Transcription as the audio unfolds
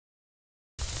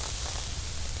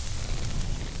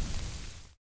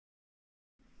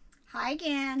Hi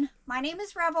again. My name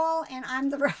is Rebel, and I'm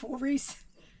the Rebel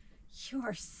You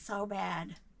are so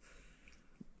bad.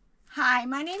 Hi,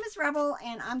 my name is Rebel,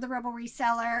 and I'm the Rebel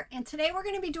Reseller. And today we're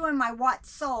going to be doing my what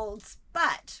solds,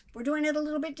 but we're doing it a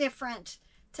little bit different.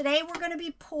 Today we're going to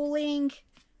be pulling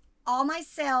all my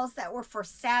sales that were for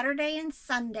Saturday and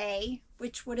Sunday,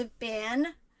 which would have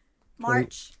been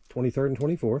March 23rd and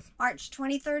 24th. March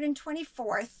 23rd and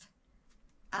 24th.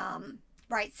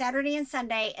 Right, Saturday and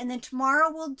Sunday. And then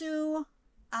tomorrow we'll do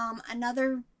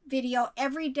another video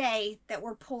every day that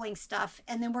we're pulling stuff.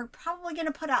 And then we're probably going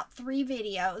to put out 3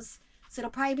 videos. So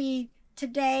it'll probably be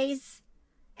today's,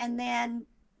 and then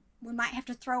we might have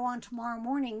to throw on tomorrow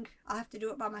morning. I'll have to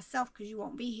do it by myself because you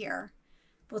won't be here.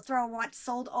 We'll throw what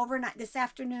sold overnight this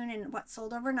afternoon and what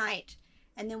sold overnight.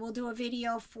 And then we'll do a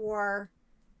video for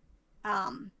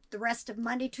the rest of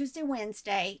Monday, Tuesday,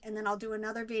 Wednesday. And then I'll do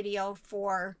another video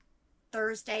for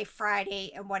Thursday,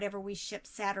 Friday, and whatever we ship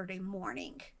Saturday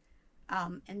morning.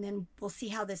 And then we'll see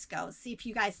how this goes. See if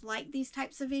you guys like these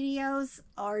types of videos,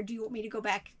 or do you want me to go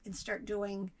back and start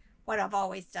doing what I've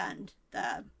always done?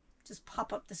 Just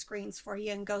pop up the screens for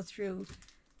you and go through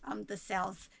the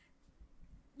sales.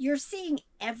 You're seeing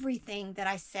everything that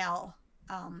I sell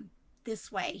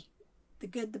this way. The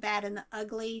good, the bad, and the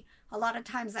ugly. A lot of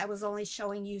times I was only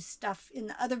showing you stuff in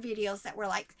the other videos that were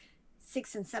like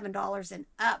 $6 and $7 and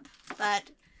up,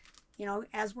 but you know,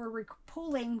 as we're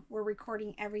pulling, we're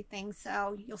recording everything,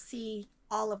 so you'll see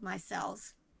all of my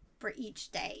sales for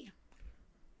each day.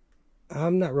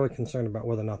 I'm not really concerned about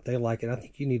whether or not they like it. I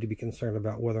think you need to be concerned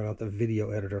about whether or not the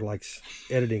video editor likes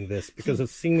editing this, because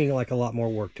it's seeming like a lot more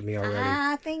work to me already.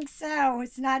 I think so.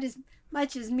 It's not as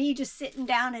much as me just sitting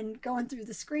down and going through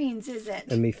the screens, is it?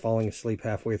 And me falling asleep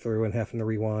halfway through and having to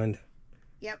rewind.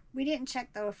 Yep. We didn't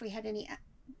check though if we had any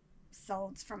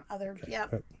solds from other. Okay.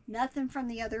 Yep. Nothing from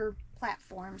the other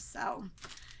platforms. So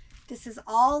this is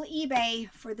all eBay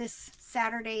for this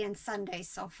Saturday and Sunday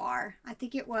so far. I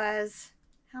think it was,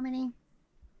 how many?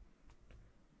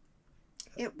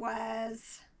 It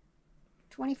was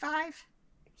 25?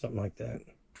 Something like that.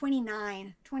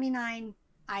 29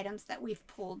 items that we've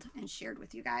pulled and shared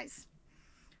with you guys.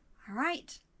 All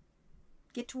right.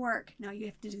 Get to work. No, you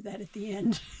have to do that at the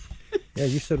end. Yeah,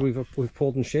 you said we've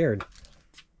pulled and shared.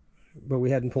 But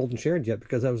we hadn't pulled and shared yet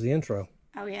because that was the intro.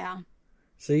 Oh, yeah.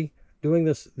 See, doing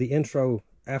the intro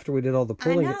after we did all the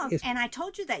pulling. I know, and I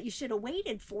told you that you should have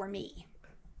waited for me.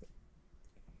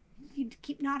 You'd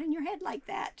keep nodding your head like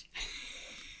that.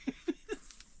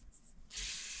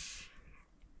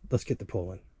 Let's get to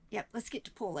pulling. Yep, let's get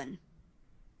to pulling.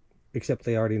 Except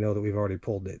they already know that we've already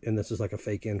pulled it, and this is like a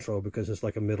fake intro because it's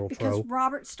like a middle because throw.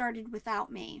 Robert started without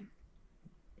me.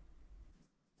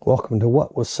 Welcome to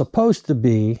what was supposed to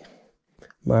be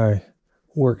my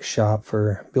workshop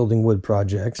for building wood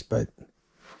projects, but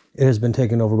it has been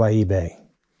taken over by eBay.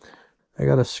 I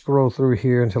gotta scroll through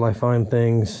here until I find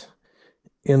things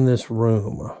in this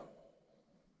room.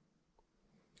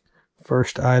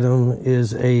 First item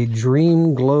is a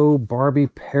Dream Glow Barbie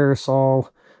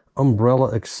Parasol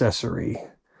Umbrella Accessory.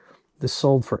 This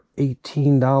sold for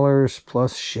 $18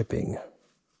 plus shipping.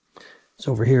 It's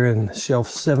over here in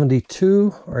shelf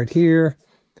 72, right here.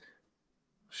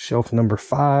 Shelf number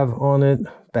 5 on it,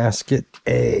 basket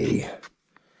A.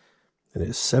 It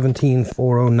is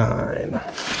 $17,409.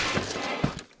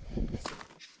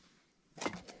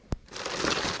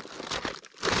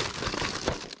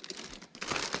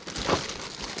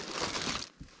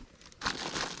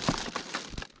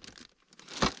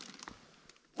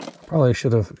 Probably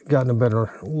should have gotten a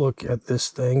better look at this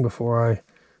thing before I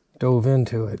dove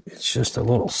into it. It's just a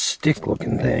little stick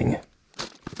looking thing.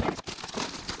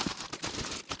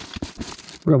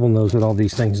 Rebel knows what all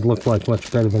these things look like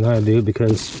much better than I do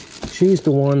because she's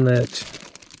the one that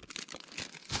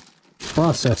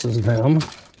processes them.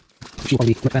 She will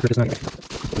be the factory designer.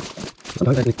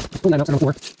 Sometimes I pull that out and I'm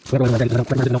work. Get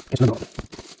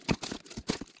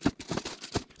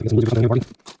some music on your body.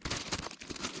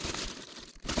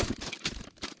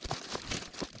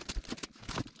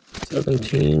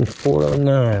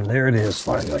 $17,409. There it is,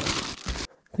 finally.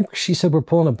 I think she said we're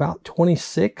pulling about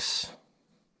 26.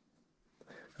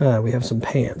 We have some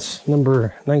pants.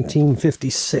 Number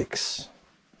 1956.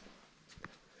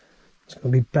 It's going to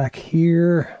be back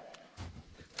here.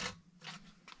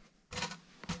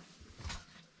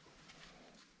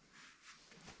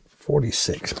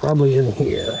 $46, probably in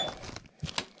here.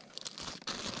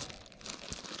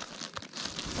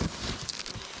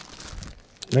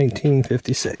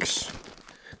 $19.56.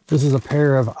 This is a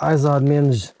pair of Izod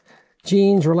men's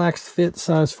jeans, relaxed fit,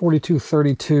 size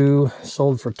 42-32,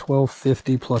 sold for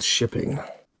 $12.50 plus shipping.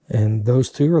 And those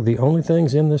two are the only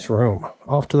things in this room.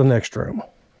 Off to the next room.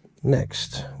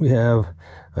 Next, we have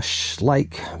a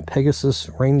Schleich Pegasus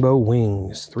Rainbow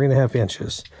Wings, 3.5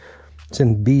 inches. It's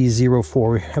in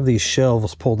B04. We have these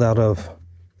shelves pulled out of,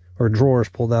 or drawers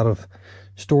pulled out of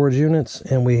storage units,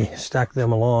 and we stack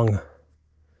them along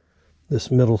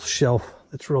this middle shelf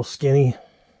that's real skinny.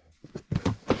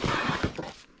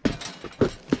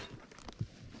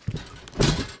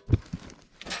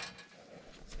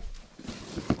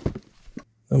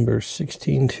 Number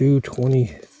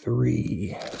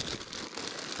 16223.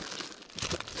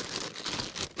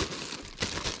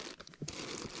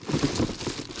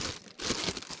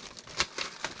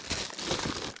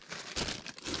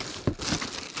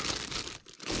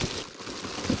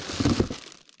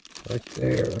 Right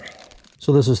there.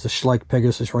 So this is the Schleich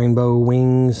Pegasus Rainbow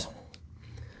Wings.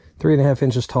 3.5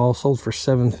 inches tall, sold for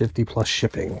 $7.50 plus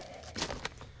shipping.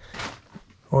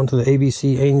 On to the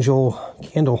ABC Angel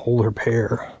candle holder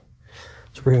pair.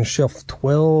 So we're going to shelf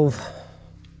 12,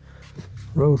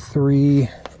 row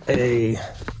 3A.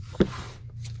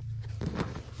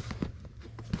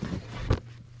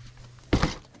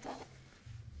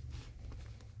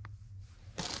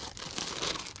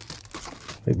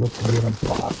 They look to be in a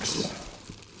box.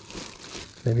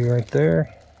 Maybe right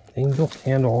there. Angel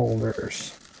candle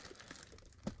holders.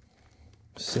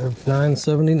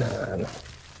 $9.79.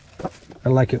 I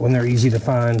like it when they're easy to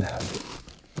find.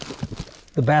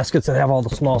 The baskets that have all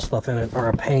the small stuff in it are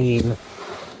a pain,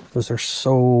 because there's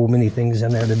so many things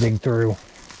in there to dig through.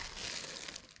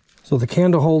 So the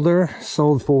candle holder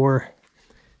sold for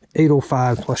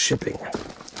 $8.05 plus shipping.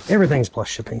 Everything's plus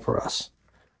shipping for us.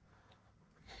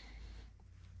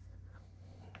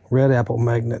 Red apple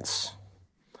magnets,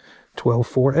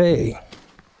 12.4A.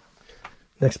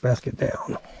 Next basket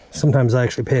down. Sometimes I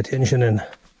actually pay attention and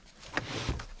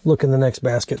look in the next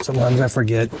basket. Sometimes I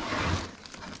forget.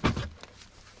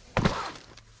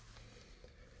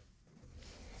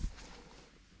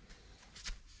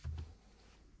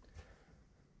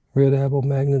 Red apple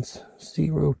magnets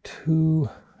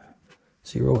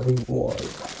 02081.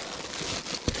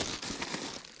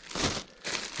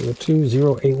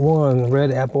 02081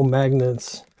 red apple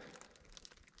magnets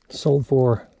sold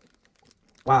for,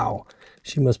 wow,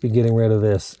 she must be getting rid of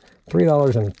this,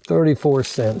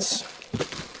 $3.34.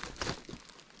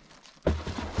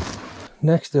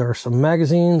 Next, there are some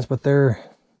magazines, but they're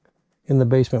in the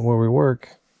basement where we work.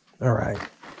 All right.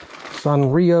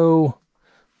 Sanrio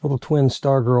Little Twin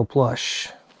Stargirl Plush.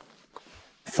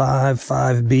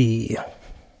 5B.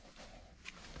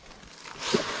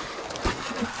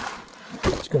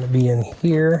 It's going to be in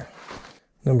here.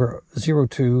 Number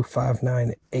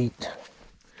 02598.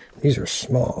 These are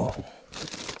small.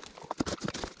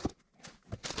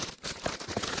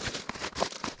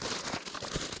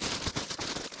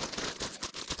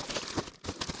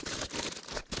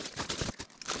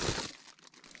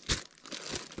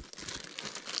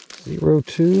 Zero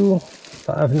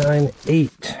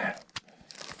 2598.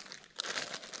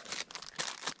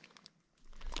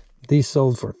 These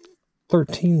sold for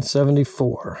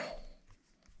 $13.74.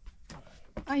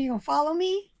 Are you gonna follow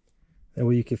me? That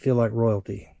way you can feel like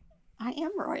royalty. I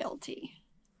am royalty.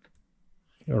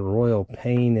 A royal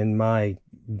pain in my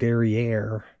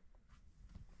derriere.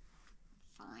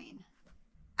 Fine.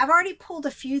 I've already pulled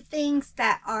a few things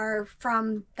that are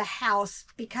from the house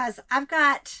because I've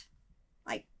got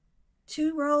like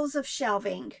 2 rows of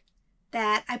shelving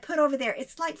that I put over there.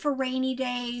 It's like for rainy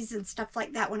days and stuff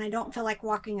like that when I don't feel like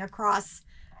walking across.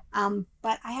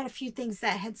 But I had a few things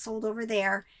that had sold over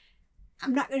there.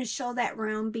 I'm not going to show that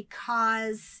room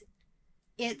because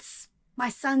it's my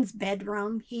son's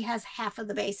bedroom. He has half of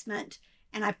the basement,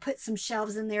 and I put some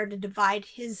shelves in there to divide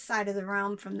his side of the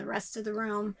room from the rest of the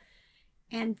room.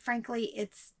 And frankly,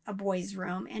 it's a boy's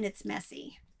room and it's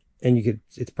messy. And you could,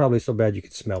 it's probably so bad you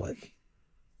could smell it.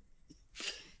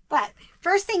 But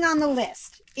first thing on the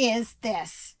list is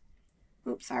this.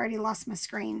 Oops, I already lost my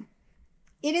screen.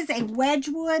 It is a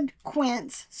Wedgwood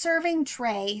Quince serving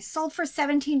tray, sold for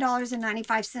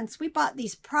 $17.95. We bought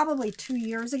these probably 2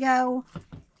 years ago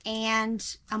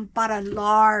and bought a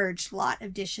large lot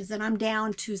of dishes. And I'm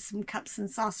down to some cups and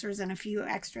saucers and a few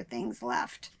extra things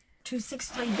left.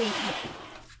 263B.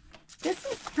 This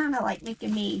is kind of like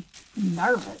making me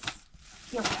nervous.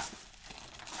 Here we go.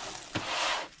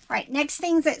 Right, next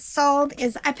things that sold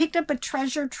is I picked up a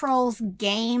Treasure Trolls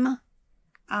game.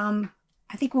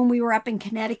 I think when we were up in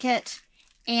Connecticut,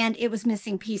 and it was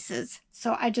missing pieces.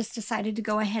 So I just decided to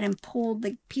go ahead and pull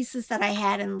the pieces that I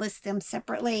had and list them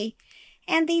separately.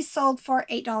 And these sold for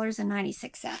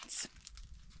 $8.96.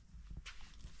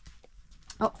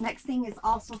 Oh, next thing is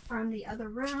also from the other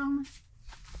room.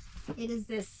 It is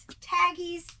this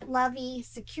Taggies Lovey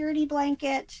security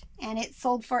blanket, and it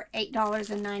sold for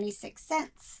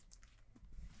 $8.96.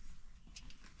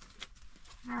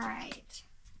 All right.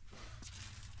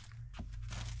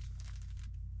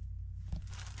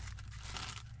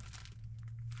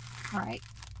 All right.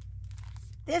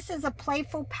 This is a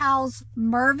Playful Pals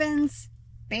Mervin's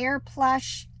Bear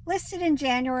Plush, listed in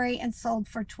January and sold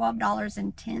for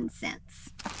 $12.10.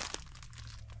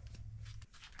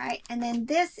 All right, and then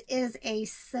this is a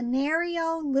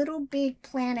Scenario Little Big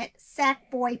Planet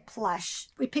Sackboy plush.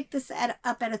 We picked this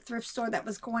up at a thrift store that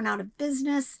was going out of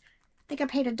business. I think I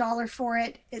paid $1 for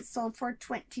it. It sold for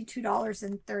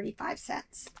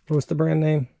 $22.35. What's the brand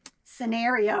name?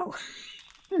 Scenario,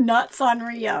 not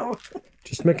Sanrio.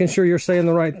 Just making sure you're saying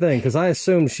the right thing, because I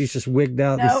assumed she's just wigged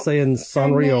out and saying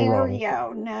Sanrio wrong.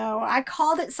 No, I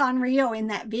called it Sanrio in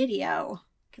that video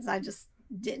because I just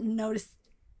didn't notice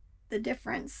the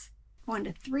difference.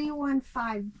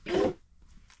 12315B.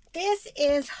 This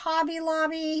is Hobby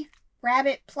Lobby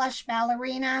Rabbit Plush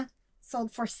Ballerina,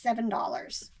 sold for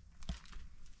 $7.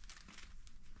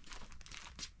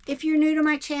 If you're new to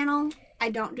my channel,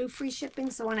 I don't do free shipping,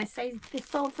 so when I say this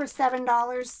sold for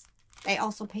 $7, they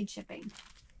also paid shipping.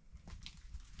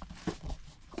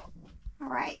 All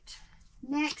right,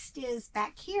 next is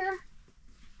back here.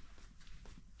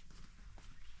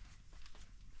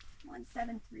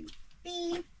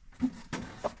 173B.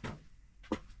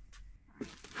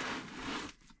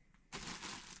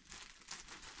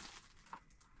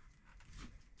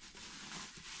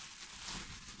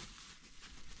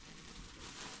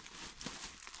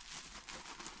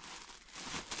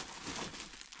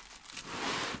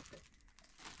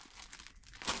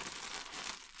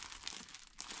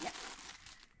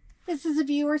 This is a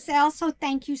viewer sale, so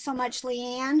thank you so much,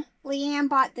 Leanne. Leanne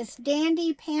bought this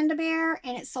dandy panda bear,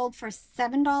 and it sold for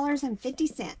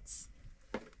 $7.50.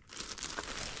 All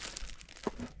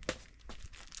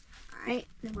right,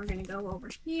 then we're going to go over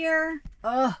here.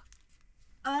 Hopefully,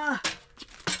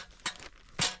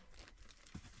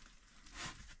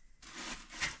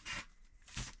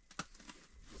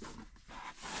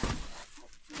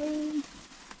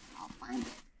 I'll find it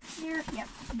here. Yep,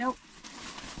 nope.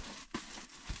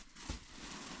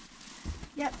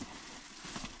 Yep.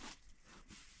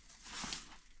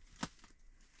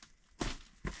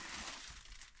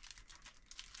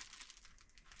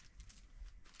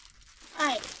 All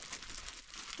right.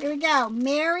 Here we go.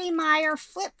 Mary Meyer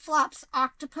Flip Flops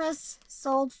Octopus,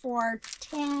 sold for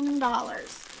 $10.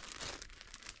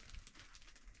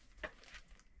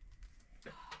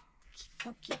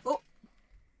 Okay. Oh.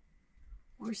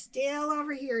 We're still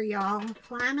over here, y'all.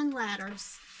 Climbing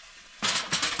ladders.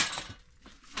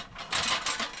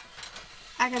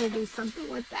 I gotta do something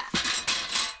with that.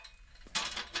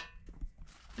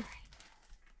 All right.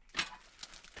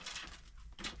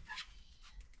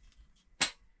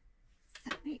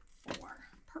 784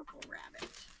 Purple Rabbit.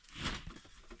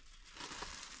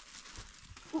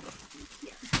 Oh,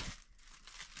 here.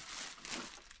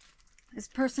 This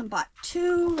person bought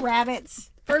 2 rabbits.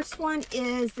 First one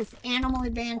is this Animal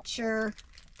Adventure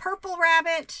Purple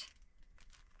Rabbit.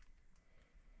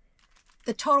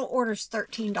 The total order is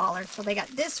 $13. So they got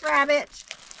this rabbit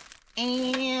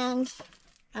and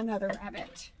another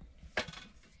rabbit. Let's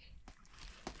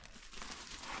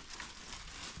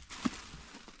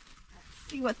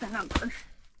see what the number.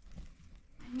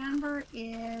 The number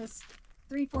is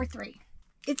 343.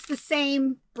 It's the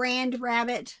same brand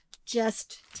rabbit,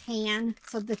 just tan.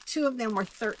 So the 2 of them were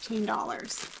 $13.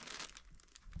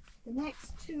 The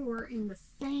next 2 are in the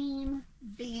same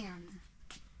bin,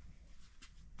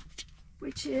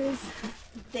 which is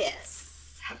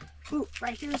this. Ooh,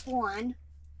 right here's one.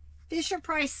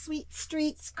 Fisher-Price Sweet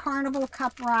Streets Carnival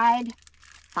Cup Ride,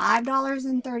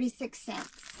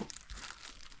 $5.36.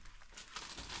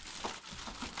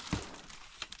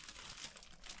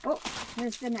 Oh,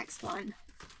 here's the next one.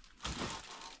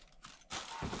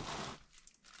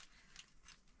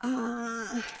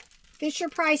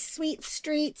 Fisher-Price Sweet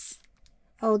Streets.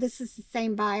 Oh, this is the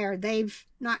same buyer. They've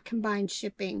not combined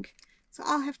shipping, so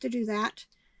I'll have to do that.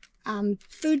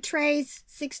 Food trays,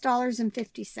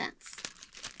 $6.50.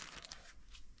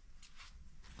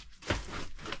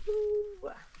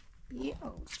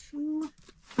 B02.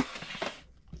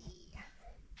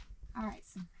 All right,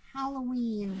 some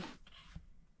Halloween.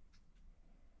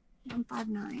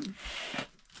 159.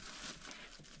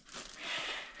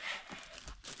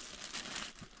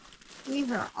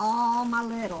 These are all my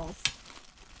littles.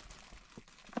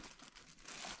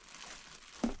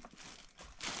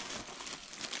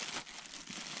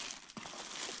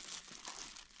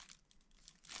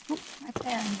 Oh, right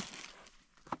there.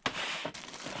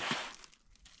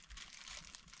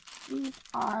 These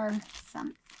are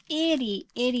some itty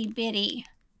bitty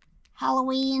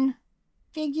Halloween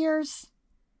figures,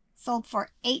 sold for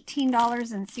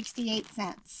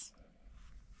 $18.68.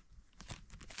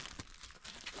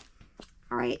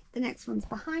 All right, the next one's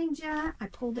behind you. I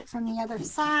pulled it from the other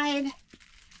side.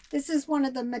 This is one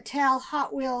of the Mattel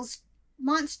Hot Wheels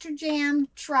Monster Jam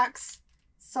trucks,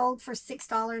 sold for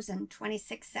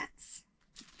 $6.26.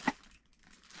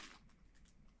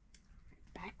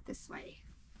 Back this way.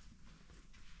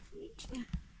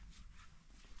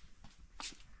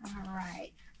 All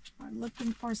right, we're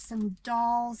looking for some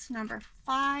dolls, number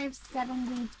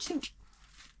 572.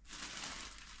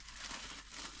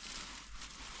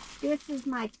 This is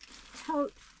my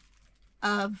tote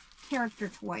of character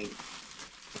toys.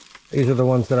 These are the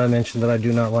ones that I mentioned that I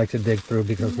do not like to dig through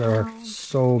because there are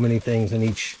so many things in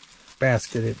each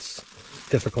basket. It's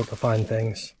difficult to find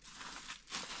things.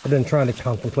 I've been trying to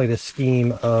contemplate a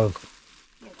scheme of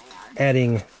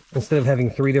adding, instead of having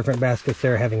 3 different baskets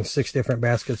there, having 6 different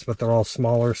baskets, but they're all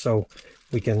smaller, so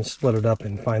we can split it up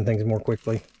and find things more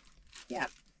quickly.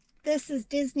 Yep. This is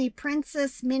Disney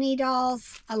Princess mini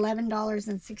dolls,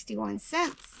 $11.61. All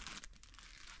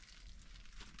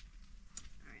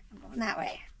right, I'm going that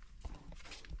way.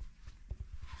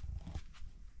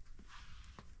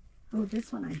 Oh,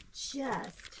 this one I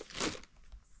just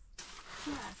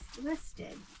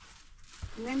listed.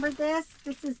 Remember this?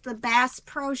 This is the Bass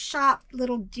Pro Shop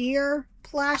little deer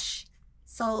plush,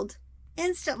 sold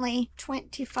instantly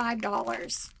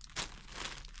 $25.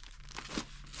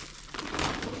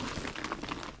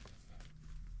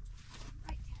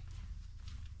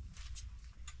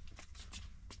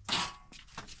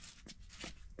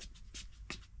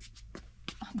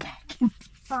 I'm back.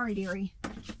 Sorry, dearie.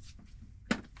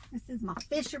 This is my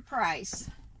Fisher Price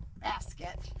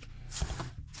basket.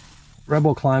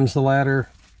 Rebel climbs the ladder.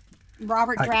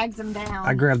 Robert drags them down.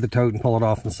 I grab the tote and pull it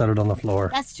off and set it on the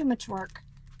floor. That's too much work.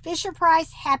 Fisher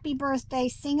Price Happy Birthday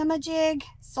Singamajig,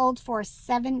 sold for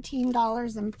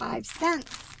 $17.05.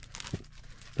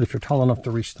 But if you're tall enough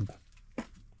to reach the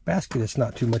basket, it's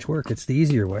not too much work. It's the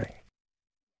easier way.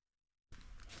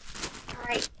 All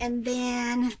right, and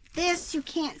then this, you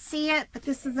can't see it, but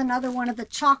this is another one of the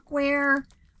chalkware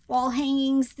wall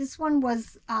hangings. This one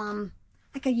was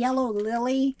like a yellow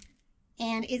lily,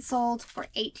 and it sold for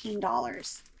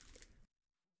 $18.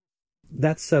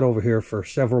 That's set over here for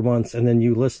several months, and then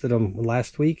you listed them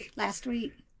last week? Last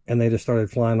week. And they just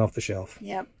started flying off the shelf.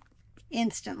 Yep.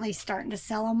 Instantly starting to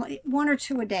sell them. 1 or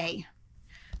 2 a day.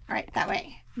 All right, that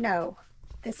way. No,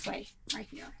 this way, right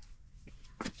here.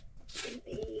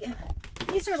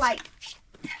 These are like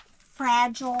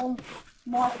fragile,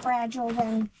 more fragile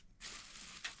than...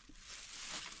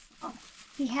 Oh,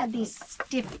 he had these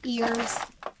stiff ears,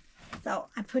 so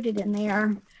I put it in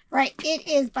there. Right, it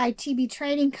is by TB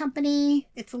Trading Company.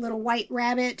 It's a little white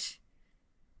rabbit.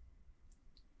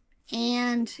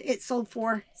 And it sold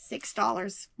for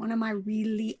 $6. One of my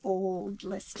really old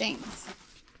listings.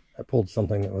 I pulled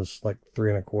something that was like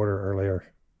 3 1/4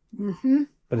 earlier. Mm-hmm.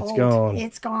 But it's gone.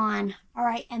 It's gone. All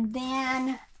right, and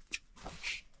then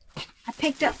I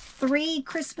picked up 3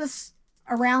 Christmas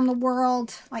around the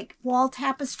world, like wall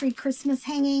tapestry Christmas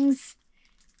hangings.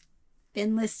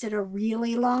 Been listed a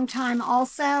really long time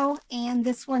also, and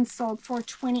this one sold for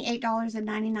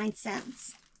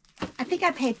 $28.99. I think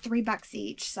I paid $3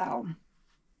 each, so. All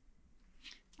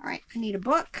right, I need a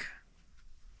book.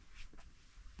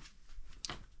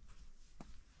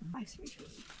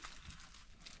 533.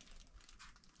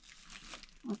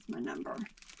 What's my number?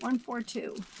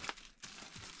 142.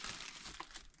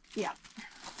 Yeah,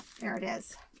 there it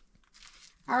is.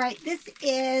 All right, this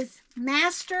is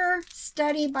Master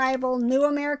Study Bible, New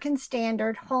American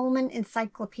Standard, Holman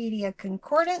Encyclopedia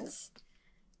Concordance.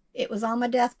 It was on my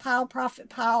death pile, profit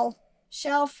pile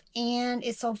shelf, and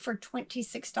it sold for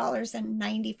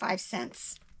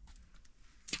 $26.95.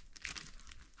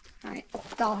 All right,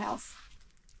 dollhouse.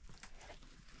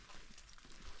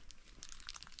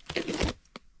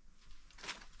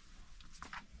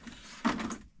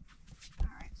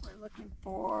 Looking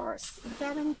for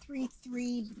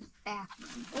 733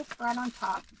 bathroom. Oh, right on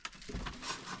top.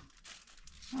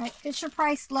 All right, Fisher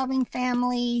Price Loving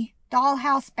Family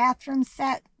dollhouse bathroom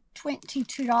set,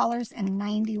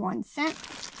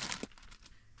 $22.91.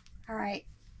 All right,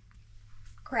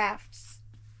 crafts.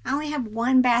 I only have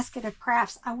 1 basket of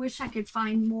crafts. I wish I could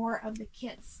find more of the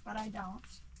kits, but I don't.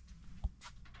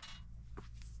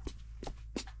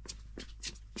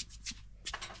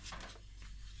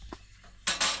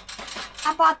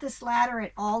 I bought this ladder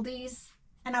at Aldi's,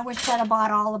 and I wish I'd have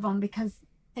bought all of them because,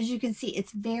 as you can see,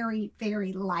 it's very,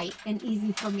 very light and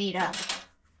easy for me to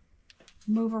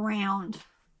move around.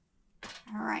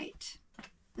 All right.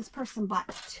 This person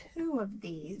bought 2 of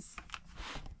these.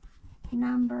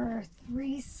 Number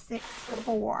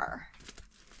 364.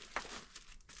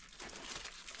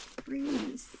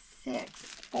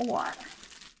 364.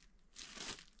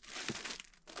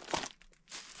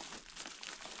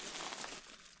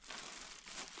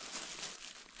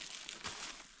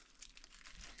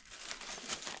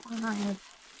 Five,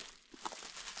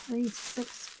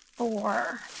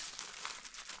 364.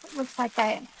 It looks like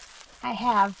I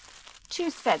have 2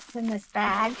 sets in this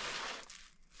bag.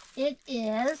 It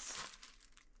is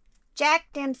Jack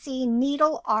Dempsey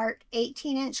Needle Art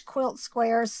 18-inch quilt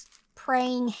squares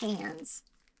praying hands.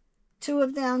 2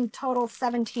 of them total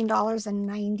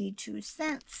 $17.92.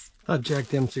 I thought Jack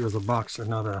Dempsey was a boxer,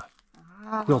 not a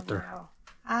quilter. No.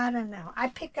 I don't know. I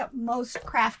pick up most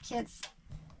craft kits.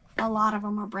 A lot of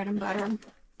them are bread and butter.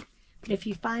 But if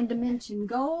you find Dimension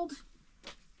Gold,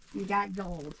 you got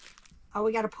gold. Oh,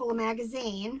 we got to pull a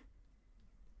magazine.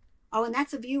 Oh, and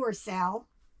that's a viewer sale.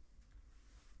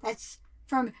 That's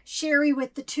from Sherry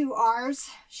with the 2 R's.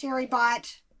 Sherry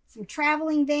bought some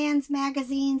Traveling Vans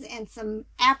magazines and some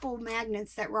Apple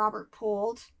magnets that Robert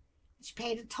pulled. She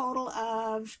paid a total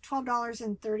of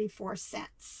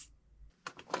 $12.34.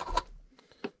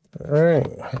 All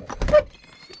right.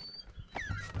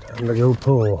 Time to go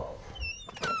pull.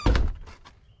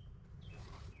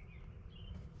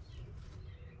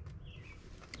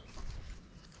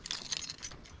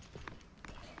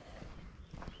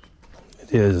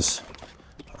 It is,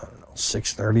 I don't know,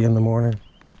 6:30 in the morning.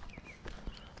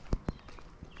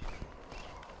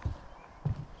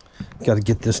 Got to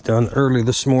get this done early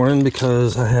this morning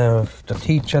because I have to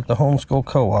teach at the homeschool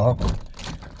co-op.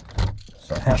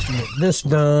 So I have to get this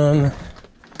done,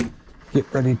 get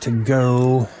ready to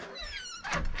go.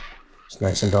 It's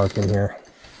nice and dark in here.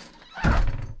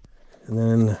 And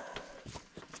then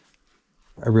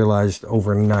I realized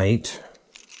overnight,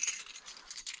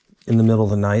 in the middle of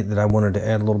the night, that I wanted to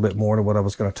add a little bit more to what I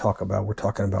was going to talk about. We're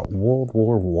talking about World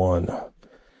War I.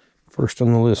 First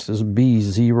on the list is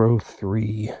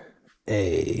B03A.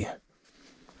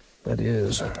 That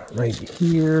is right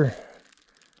here.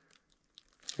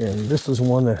 And this is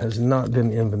one that has not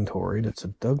been inventoried. It's a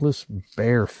Douglas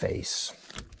bear face.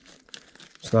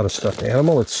 It's not a stuffed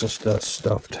animal, it's just a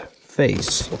stuffed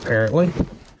face, apparently.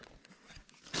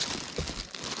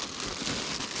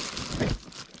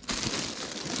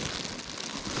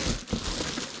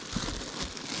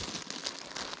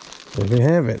 There you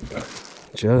have it.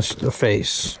 Just a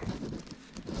face.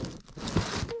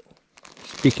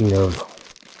 Speaking of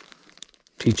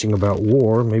teaching about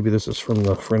war, maybe this is from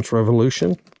the French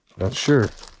Revolution. Not sure.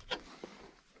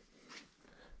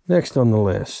 Next on the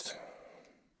list,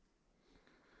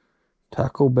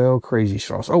 Taco Bell Crazy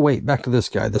Straws. Oh wait, back to this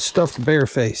guy. The stuffed bear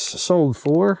face sold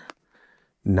for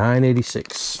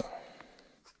 $9.86.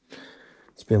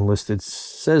 It's been listed,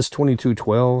 says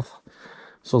 2212,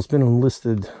 so it's been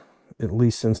listed at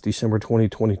least since December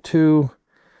 2022,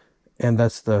 and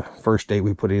that's the first date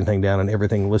we put anything down, and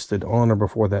everything listed on or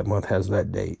before that month has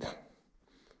that date,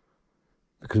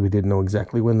 because we didn't know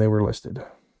exactly when they were listed.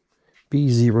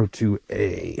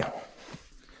 B02A.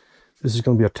 This is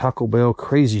going to be a Taco Bell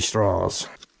Crazy Straws.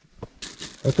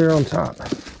 Right there on top.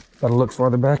 Gotta look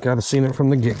farther back, I'd have seen it from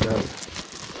the get-go.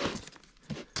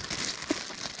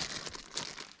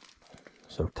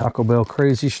 So Taco Bell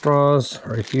Crazy Straws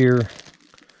right here.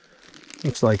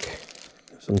 Looks like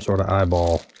some sort of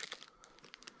eyeball.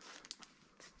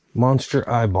 Monster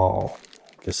eyeball.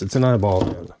 Guess it's an eyeball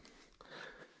then.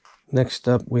 Next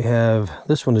up we have,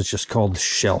 this one is just called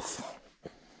Shelf.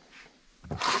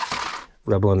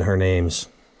 Rebel in her names.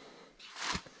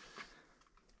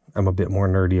 I'm a bit more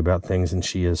nerdy about things than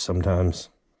she is sometimes.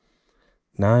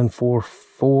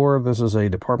 944, this is a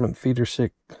Department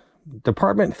 56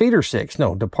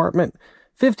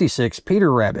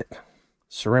 Peter Rabbit.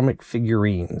 Ceramic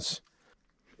figurines.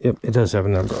 Yep, it does have a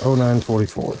number.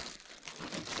 0944.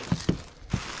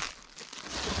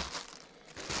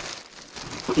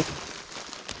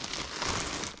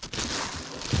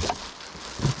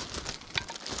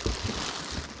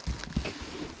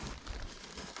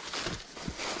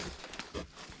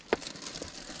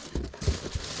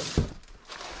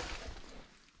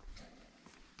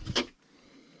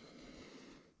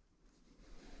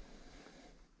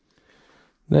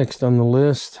 Next on the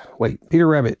list, wait, Peter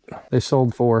Rabbit. They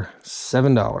sold for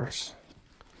 $7.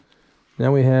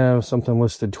 Now we have something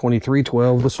listed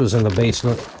 2312. This was in the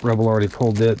basement. Rebel already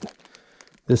pulled it.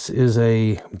 This is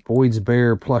a Boyd's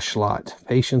Bear plush lot.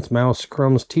 Patience, Mouse,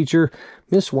 Crumbs, Teacher,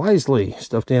 Miss Wisely.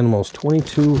 Stuffed animals,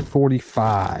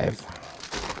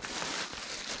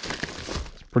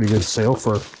 $22.45. Pretty good sale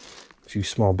for a few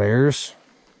small bears.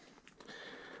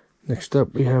 Next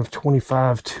up, we have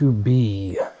 25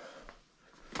 2B.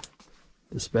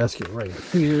 This basket right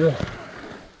here.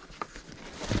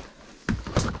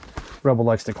 Rebel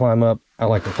likes to climb up. I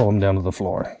like to pull him down to the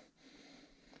floor.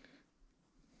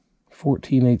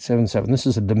 14877. This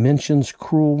is a Dimensions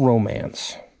Cruel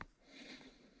Romance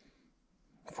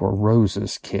for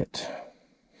Roses kit.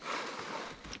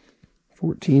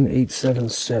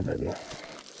 14877.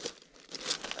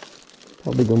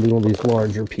 Probably going to be one of these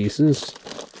larger pieces.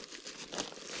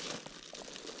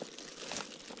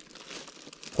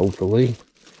 Hopefully.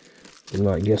 I'm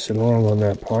not guessing wrong on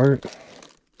that part.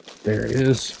 There it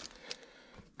is.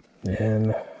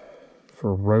 And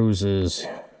for Roses.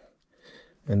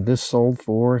 And this sold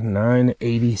for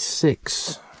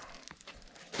 $9.86.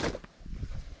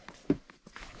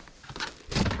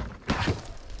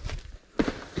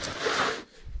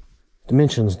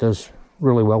 Dimensions does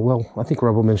really well. Well, I think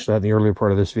Rebel mentioned that in the earlier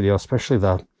part of this video, especially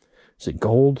the, is it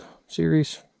Gold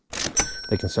series?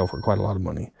 They can sell for quite a lot of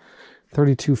money.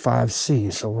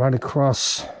 325C. So right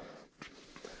across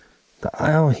the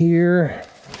aisle here,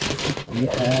 we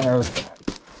have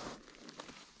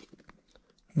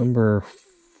number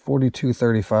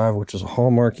 4235, which is a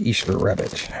Hallmark Easter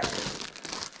rabbit.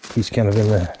 He's kind of in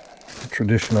the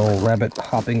traditional rabbit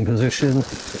hopping position.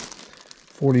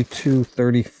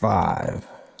 4235,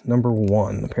 number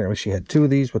 1. Apparently she had 2 of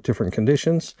these with different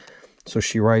conditions. So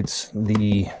she writes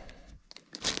the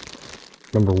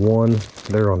number 1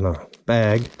 there on the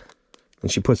bag,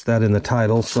 and she puts that in the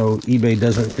title so eBay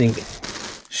doesn't think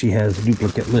she has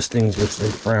duplicate listings, which they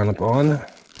frown upon.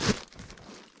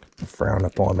 They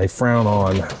frown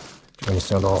on. I'm going to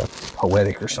sound all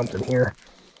poetic or something here.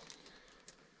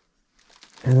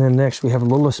 And then next we have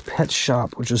Littlest Pet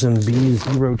Shop, which is in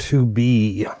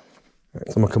B02B. All right,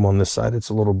 so I'm going to come on this side. It's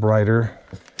a little brighter.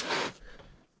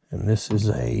 And this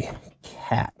is a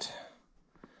cat.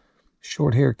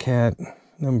 Short hair cat,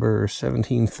 number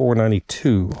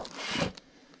 17492.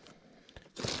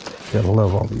 Gotta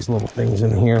love all these little things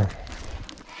in here.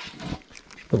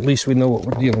 But at least we know what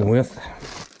we're dealing with.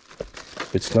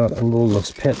 If it's not a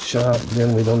Littlest Pet Shop,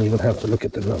 then we don't even have to look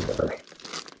at the number.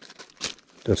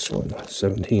 This one,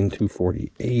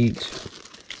 17248.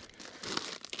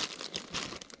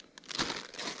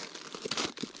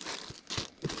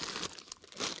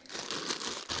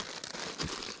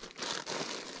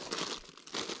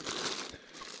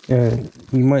 And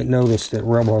you might notice that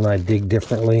Rebel and I dig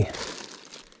differently.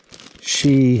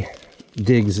 She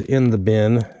digs in the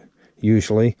bin,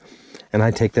 usually, and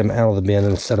I take them out of the bin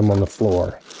and set them on the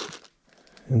floor.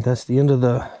 And that's the end of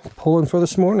the pulling for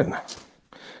this morning.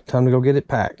 Time to go get it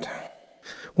packed.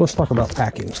 Well, let's talk about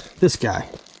packing. This guy.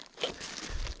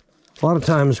 A lot of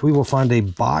times we will find a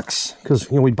box, because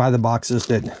we buy the boxes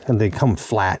and they come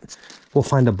flat. We'll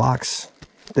find a box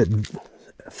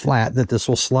flat that this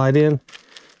will slide in.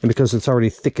 And because it's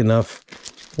already thick enough,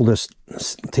 we'll just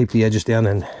tape the edges down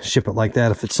and ship it like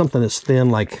that. If it's something that's thin,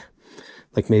 like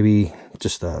maybe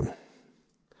just a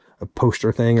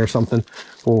poster thing or something,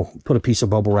 we'll put a piece of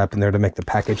bubble wrap in there to make the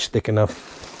package thick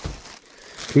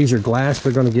enough. These are glass.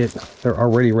 They're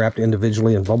already wrapped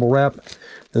individually in bubble wrap.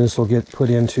 Then this will get put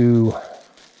into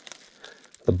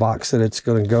the box that it's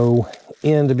going to go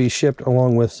in to be shipped,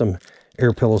 along with some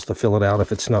air pillows to fill it out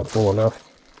if it's not full enough.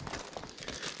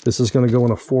 This is going to go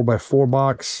in a 4x4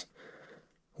 box.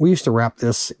 We used to wrap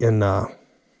this in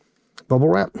bubble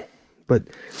wrap, but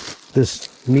this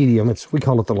medium, we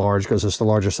call it the large because it's the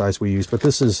larger size we use, but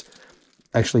this is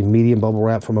actually medium bubble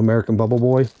wrap from American Bubble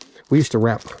Boy. We used to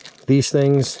wrap these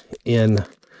things in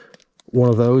one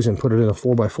of those and put it in a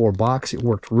 4x4 box. It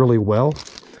worked really well.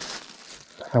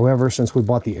 However, since we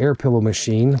bought the air pillow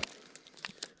machine,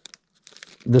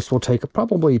 this will take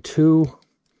probably two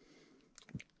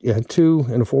in a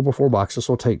 4x4 box. This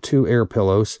will take 2 air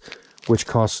pillows, which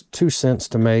costs 2 cents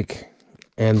to make,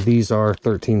 and these are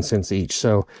 13 cents each.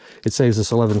 So it saves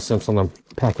us 11 cents on the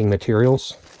packing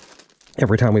materials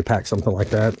every time we pack something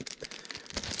like that.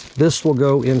 This will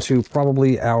go into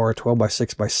probably our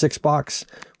 12x6x6 box,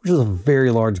 which is a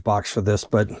very large box for this,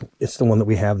 but it's the one that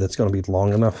we have that's going to be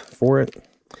long enough for it.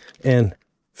 And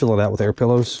fill it out with air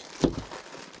pillows.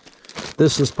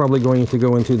 This is probably going to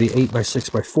go into the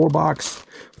 8x6x4 box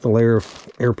with a layer of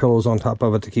air pillows on top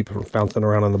of it to keep it from bouncing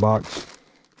around in the box.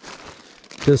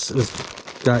 This is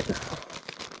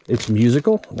it's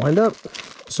musical wind up,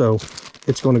 so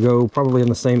it's going to go probably in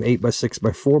the same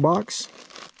 8x6x4 box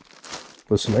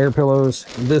with some air pillows.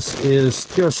 This is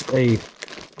just a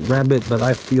rabbit, but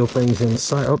I feel things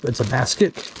inside. Oh, it's a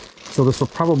basket. So this will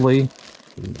probably,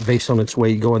 based on its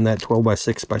weight, go in that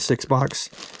 12x6x6 box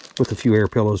with a few air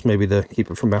pillows maybe to keep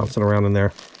it from bouncing around in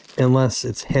there. unless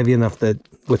it's heavy enough that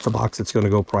with the box it's going to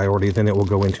go priority, then it will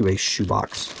go into a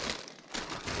shoebox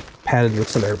padded with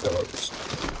some air pillows.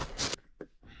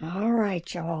 All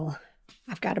right, y'all.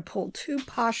 I've got to pull 2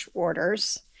 Posh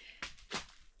orders,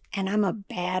 and I'm a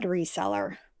bad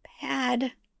reseller.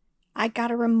 Bad. I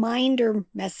got a reminder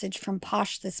message from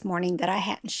Posh this morning that I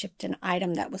hadn't shipped an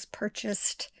item that was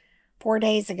purchased 4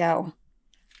 days ago.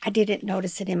 I didn't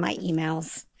notice it in my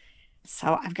emails,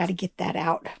 so I've got to get that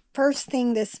out first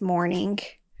thing this morning.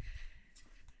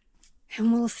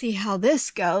 And we'll see how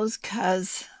this goes,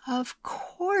 because of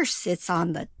course it's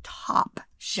on the top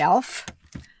shelf.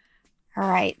 All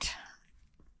right.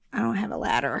 I don't have a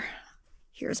ladder.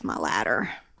 Here's my ladder.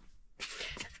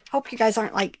 Hope you guys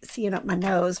aren't like seeing up my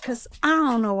nose, because I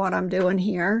don't know what I'm doing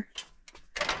here.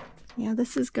 Yeah,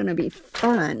 this is going to be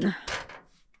fun.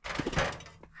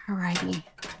 All righty.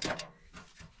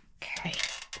 Okay.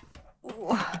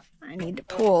 Ooh, I need to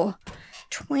pull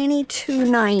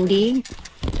 $22.90.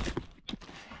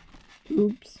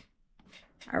 Oops.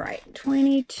 All right,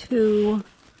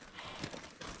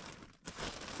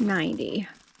 $22.90.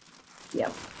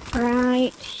 Yep,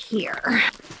 right here.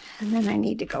 And then I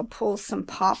need to go pull some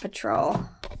Paw Patrol.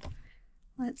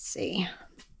 Let's see.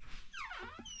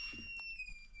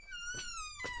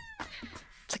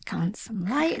 Click on some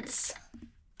lights.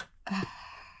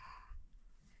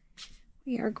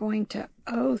 We are going to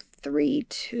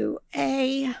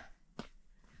 032A.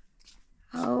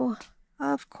 Oh,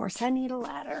 of course I need a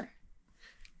ladder.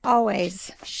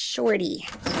 Always shorty.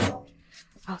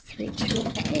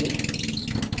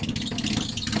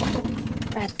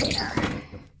 032A. Right there.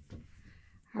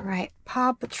 All right,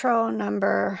 Paw Patrol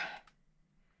number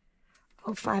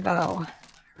 050. All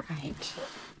right.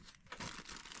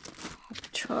 Paw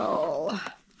Patrol.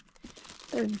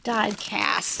 They're die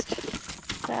cast,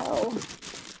 so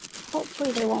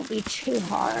hopefully they won't be too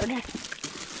hard.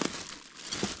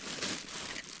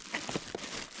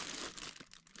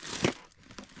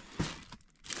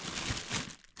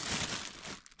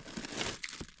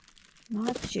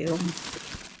 Not you.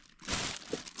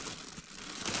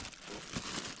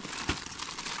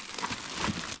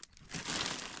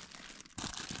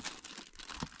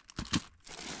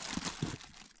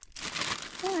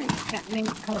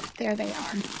 Oh, there they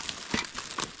are.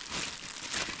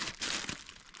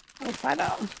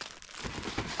 050.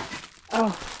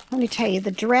 Oh, let me tell you,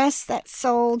 the dress that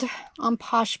sold on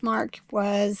Poshmark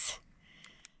was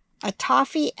a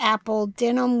toffee apple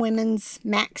denim women's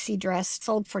maxi dress,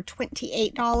 sold for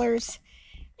 $28,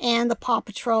 and the Paw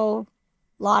Patrol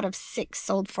lot of 6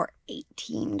 sold for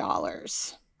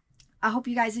 $18. I hope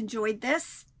you guys enjoyed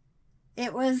this.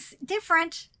 It was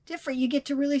different. You get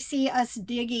to really see us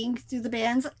digging through the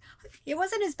bins. It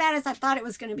wasn't as bad as I thought it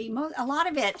was going to be. A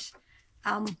lot of it,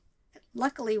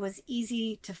 luckily, was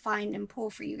easy to find and pull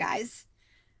for you guys.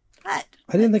 But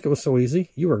I didn't think it was so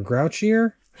easy. You were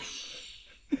grouchier,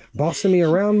 bossing me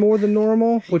around more than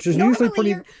normal, which is usually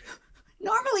pretty...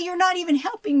 Normally, you're not even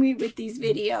helping me with these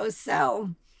videos, so...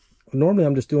 Normally,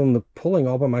 I'm just doing the pulling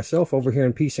all by myself over here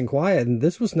in peace and quiet, and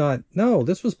this was not... No,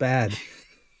 this was bad.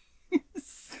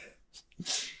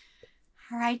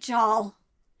 All right, y'all.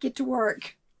 Get to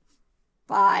work.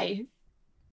 Bye.